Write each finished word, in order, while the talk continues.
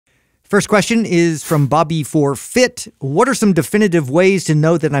First question is from Bobby for Fit. What are some definitive ways to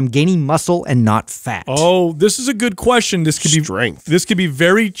know that I'm gaining muscle and not fat? Oh, this is a good question. This could Strength. This could be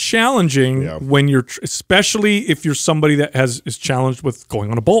very challenging when you're, especially if you're somebody that is challenged with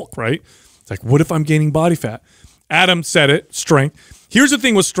going on a bulk, right? It's like, what if I'm gaining body fat? Adam said it, strength. Here's the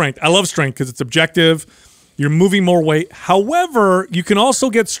thing with strength. I love strength because it's objective. You're moving more weight. However, you can also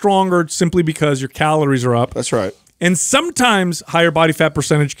get stronger simply because your calories are up. That's right. And sometimes higher body fat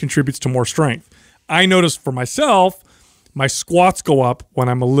percentage contributes to more strength. I notice for myself, my squats go up when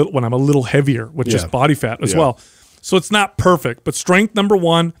I'm a little heavier with just body fat as well. So it's not perfect, but strength number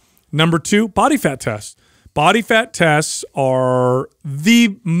one. Number two, body fat tests. Body fat tests are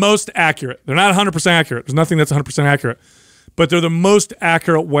the most accurate. They're not 100% accurate. There's nothing that's 100% accurate, but they're the most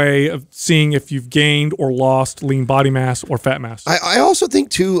accurate way of seeing if you've gained or lost lean body mass or fat mass. I also think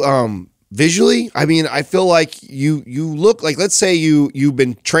too, visually, I mean, I feel like you look like, let's say you've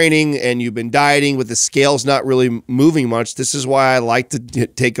been training and you've been dieting with the scales not really moving much. This is why I like to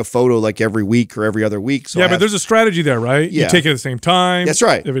take a photo like every week or every other week. So but there's a strategy there, right? Yeah. You take it at the same time. That's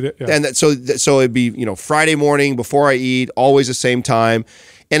right. Every day, And so it'd be, Friday morning before I eat, always the same time.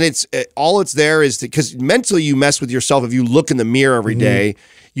 And it's there is because mentally you mess with yourself. If you look in the mirror every day,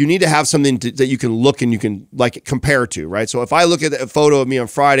 you need to have something that you can look and you can like compare to, right? So if I look at a photo of me on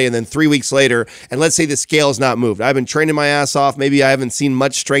Friday and then 3 weeks later, and let's say the scale is not moved, I've been training my ass off. Maybe I haven't seen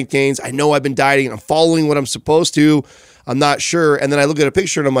much strength gains. I know I've been dieting. I'm following what I'm supposed to. I'm not sure. And then I look at a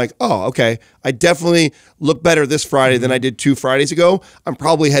picture and I'm like, oh, okay. I definitely look better this Friday than I did 2 Fridays ago. I'm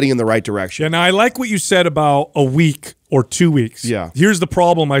probably heading in the right direction. Yeah, now I like what you said about a week or 2 weeks. Yeah. Here's the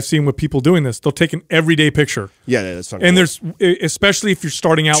problem I've seen with people doing this. They'll take an everyday picture. Yeah, that's not And cool. there's, especially if you're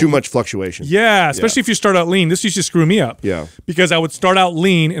starting out. Too much fluctuation. Yeah, especially if you start out lean. This used to screw me up. Yeah. Because I would start out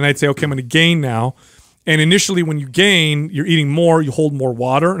lean and I'd say, okay, I'm going to gain now. And initially when you gain, you're eating more, you hold more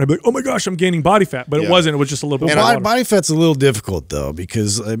water. And I'd be like, oh my gosh, I'm gaining body fat. But it wasn't. It was just a little bit more water. Body fat's a little difficult, though,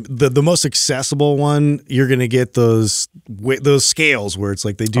 because the most accessible one, you're going to get those scales where it's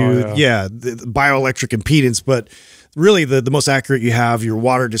like they do, the bioelectric impedance. But really the most accurate you have your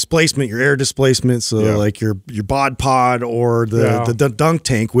water displacement, your air displacement, so like your bod pod or the dunk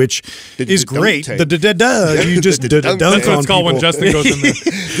tank, which is great. You just dunk on That's what it's called when Justin goes in there.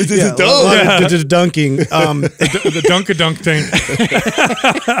 Dunking. The dunk tank.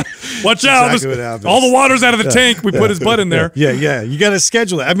 Watch out. Exactly all the water's out of the tank. We put his butt in there. Yeah. You got to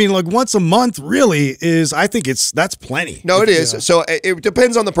schedule it. I mean, like once a month really is, I think that's plenty. No, it is. So it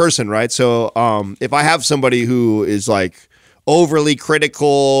depends on the person, right? So if I have somebody who is like overly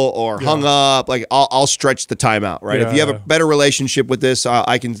critical or hung up, like I'll stretch the time out, right? If you have a better relationship with this,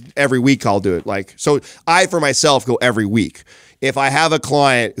 I can every week I'll do it. Like, so I for myself go every week. If I have a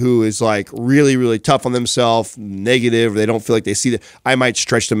client who is like really, really tough on themselves, negative, they don't feel like they see that, I might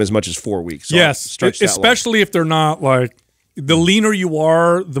stretch them as much as 4 weeks. So especially if they're not like, the leaner you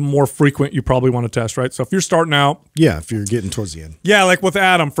are, the more frequent you probably want to test, right? So if you're starting out, if you're getting towards the end, like with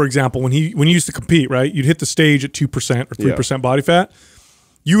Adam, for example, when he used to compete, right, you'd hit the stage at 2% or 3% body fat.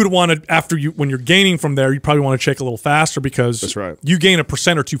 You would want to when you're gaining from there, you probably want to check a little faster because that's right. You gain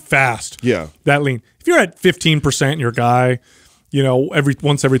 1% or 2 fast. Yeah, that lean. If you're at 15%, you're a guy,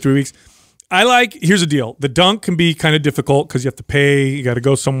 once every 3 weeks. Here's the deal. The dunk can be kind of difficult because you have to pay. You got to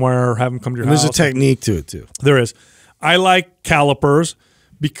go somewhere, have them come to your house. There's a technique to it too. There is. I like calipers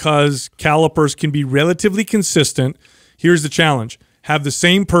because calipers can be relatively consistent. Here's the challenge. Have the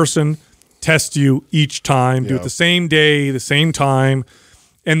same person test you each time. Do it the same day, the same time.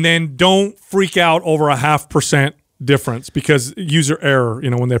 And then don't freak out over a 0.5% difference because user error,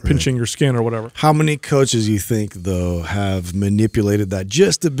 when they're pinching your skin or whatever. How many coaches you think though have manipulated that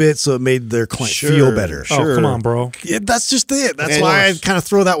just a bit so it made their client feel better? Oh, come on, bro. Yeah, that's just it. That's why I kind of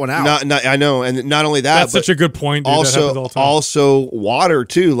throw that one out. I know, and not only that, that's such a good point. Dude. Also water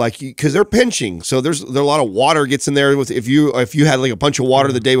too, like because they're pinching, so there's a lot of water gets in there. If you had like a bunch of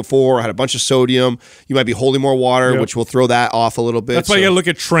water the day before, or had a bunch of sodium, you might be holding more water, which will throw that off a little bit. That's why you got to look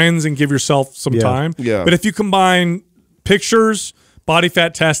at trends and give yourself some time. Yeah, but if you combine pictures, body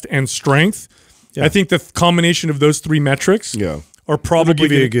fat test, and strength, I think the combination of those 3 metrics are probably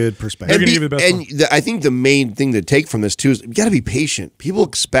give you a good perspective. They're going to give you the best one. I think the main thing to take from this too is you got to be patient. People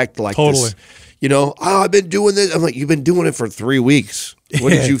expect like this, I've been doing this. I'm like, you've been doing it for 3 weeks. What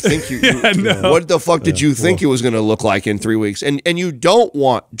did you think? What the fuck did you think it was going to look like in 3 weeks? And you don't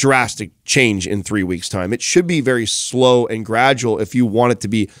want drastic change in 3 weeks' time. It should be very slow and gradual if you want it to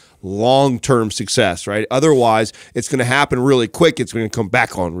be long-term success, right? Otherwise, it's going to happen really quick. It's going to come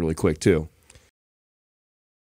back on really quick too.